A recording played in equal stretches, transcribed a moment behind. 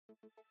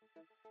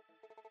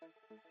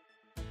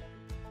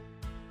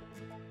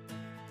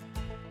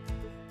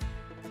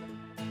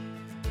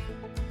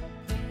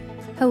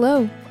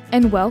Hello,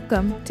 and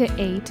welcome to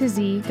A to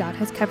Z God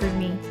Has Covered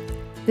Me.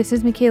 This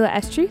is Michaela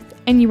Estruth,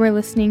 and you are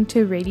listening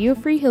to Radio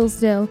Free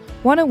Hillsdale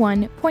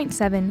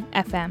 101.7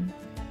 FM.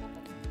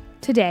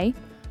 Today,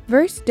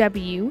 verse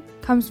W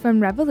comes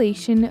from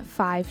Revelation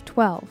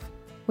 5:12,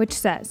 which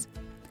says,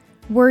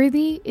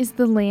 "Worthy is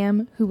the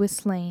Lamb who was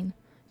slain,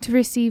 to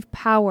receive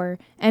power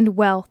and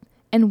wealth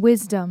and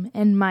wisdom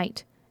and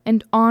might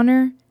and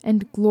honor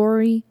and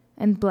glory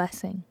and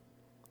blessing."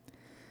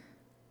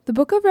 The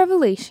book of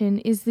Revelation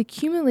is the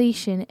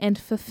accumulation and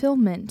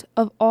fulfillment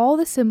of all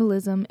the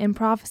symbolism and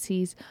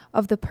prophecies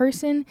of the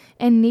person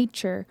and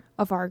nature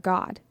of our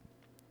God.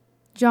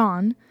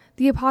 John,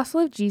 the apostle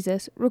of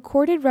Jesus,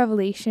 recorded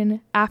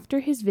Revelation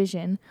after his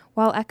vision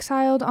while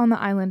exiled on the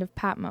island of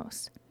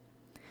Patmos.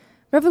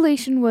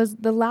 Revelation was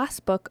the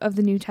last book of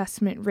the New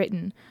Testament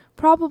written,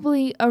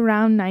 probably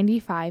around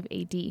 95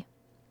 AD.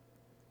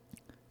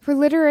 For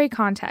literary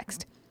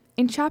context,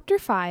 in chapter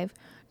 5,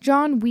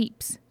 John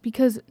weeps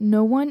because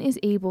no one is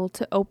able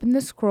to open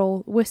the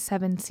scroll with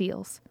 7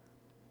 seals.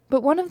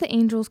 But one of the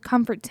angels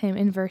comforts him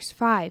in verse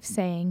 5,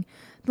 saying,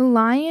 "The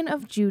Lion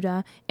of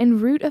Judah and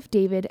Root of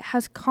David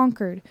has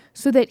conquered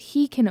so that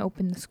he can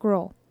open the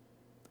scroll."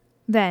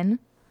 Then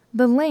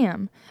the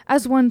Lamb,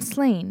 as one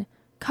slain,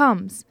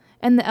 comes,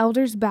 and the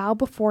elders bow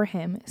before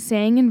him,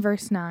 saying in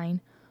verse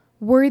 9,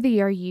 "Worthy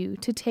are you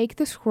to take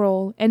the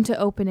scroll and to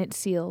open its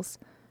seals,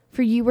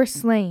 for you were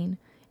slain,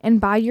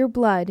 and by your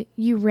blood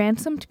you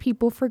ransomed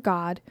people for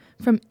God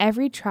from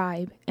every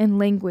tribe and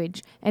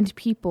language and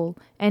people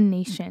and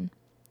nation."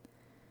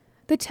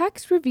 The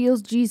text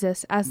reveals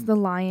Jesus as the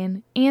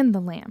lion and the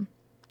lamb.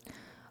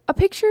 A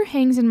picture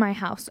hangs in my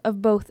house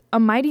of both a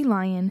mighty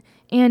lion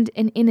and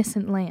an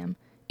innocent lamb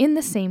in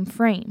the same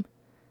frame.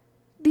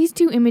 These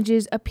two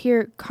images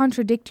appear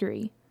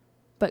contradictory,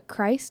 but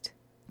Christ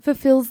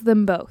fulfills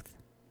them both.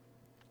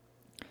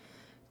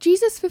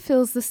 Jesus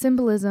fulfills the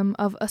symbolism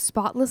of a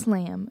spotless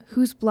lamb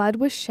whose blood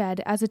was shed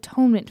as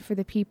atonement for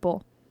the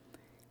people.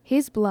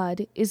 His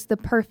blood is the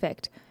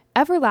perfect,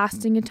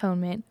 everlasting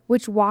atonement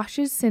which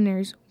washes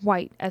sinners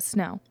white as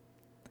snow.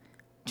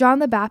 John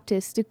the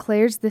Baptist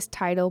declares this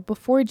title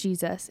before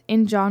Jesus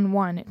in John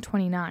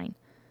 1:29.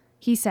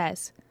 He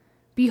says,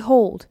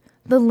 "Behold,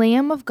 the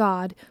Lamb of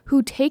God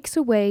who takes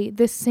away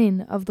the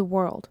sin of the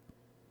world."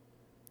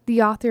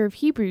 The author of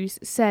Hebrews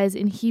says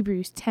in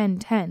Hebrews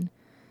 10:10,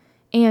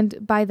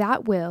 "And by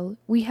that will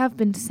we have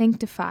been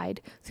sanctified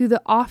through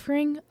the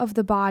offering of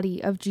the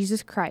body of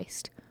Jesus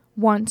Christ,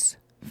 once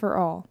for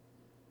all."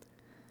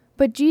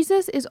 But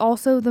Jesus is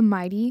also the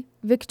mighty,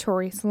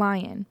 victorious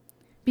lion,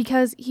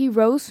 because he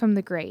rose from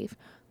the grave,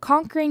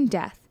 conquering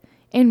death,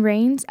 and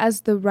reigns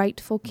as the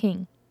rightful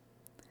king.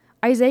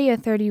 Isaiah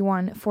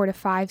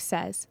 31:4-5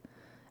 says,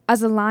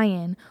 "As a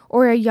lion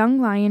or a young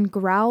lion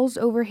growls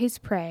over his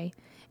prey,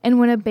 and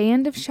when a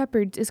band of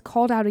shepherds is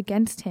called out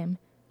against him,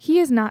 he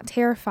is not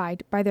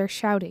terrified by their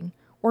shouting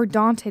or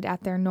daunted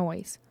at their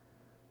noise.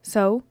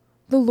 So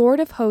the Lord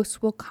of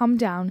hosts will come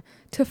down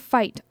to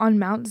fight on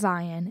Mount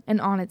Zion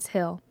and on its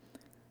hill.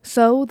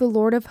 So the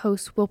Lord of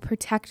hosts will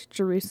protect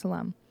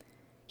Jerusalem.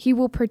 He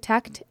will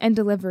protect and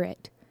deliver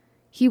it.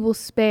 He will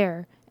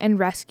spare and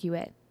rescue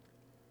it."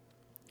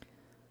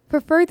 For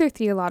further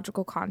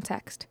theological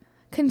context,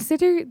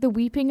 consider the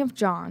weeping of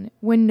John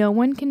when no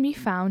one can be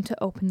found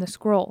to open the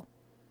scroll.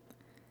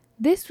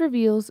 This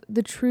reveals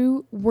the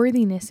true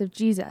worthiness of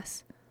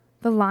Jesus,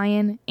 the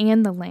lion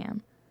and the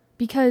lamb,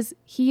 because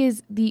he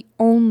is the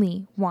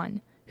only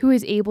one who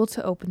is able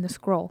to open the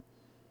scroll.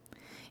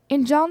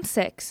 In John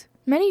 6,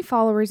 many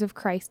followers of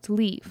Christ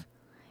leave,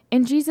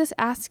 and Jesus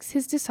asks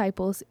his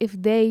disciples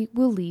if they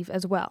will leave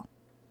as well.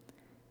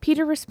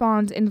 Peter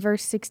responds in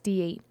verse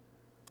 68,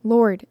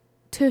 "Lord,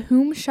 to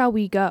whom shall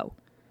we go?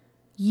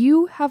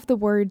 You have the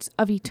words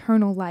of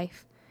eternal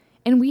life,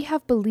 and we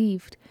have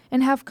believed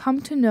and have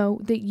come to know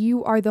that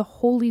you are the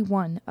Holy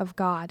One of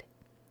God."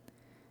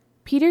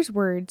 Peter's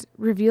words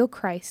reveal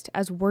Christ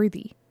as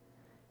worthy.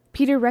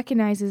 Peter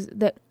recognizes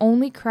that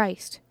only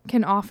Christ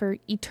can offer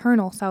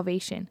eternal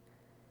salvation.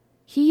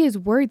 He is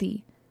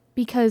worthy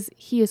because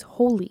he is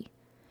holy,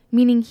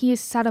 meaning he is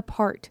set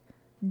apart,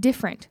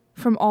 different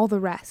from all the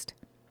rest.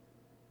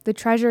 The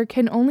treasure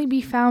can only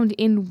be found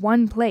in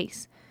one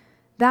place.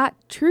 That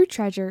true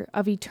treasure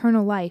of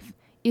eternal life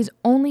is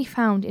only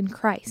found in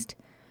Christ,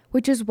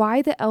 which is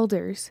why the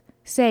elders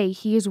say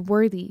he is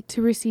worthy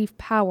to receive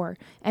power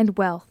and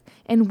wealth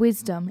and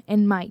wisdom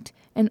and might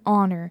and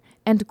honor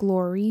and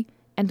glory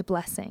and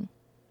blessing.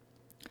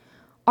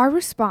 Our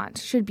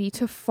response should be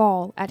to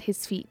fall at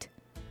his feet.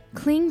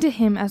 Cling to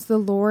him as the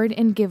Lord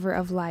and giver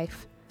of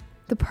life.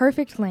 The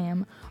perfect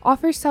Lamb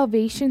offers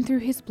salvation through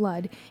his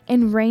blood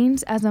and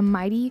reigns as a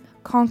mighty,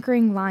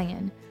 conquering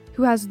lion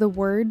who has the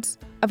words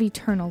of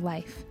eternal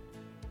life.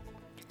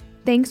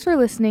 Thanks for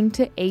listening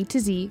to A to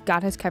Z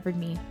God Has Covered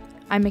Me.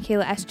 I'm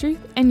Michaela Estruth,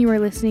 and you are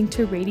listening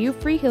to Radio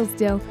Free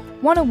Hillsdale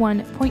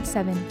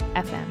 101.7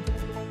 FM.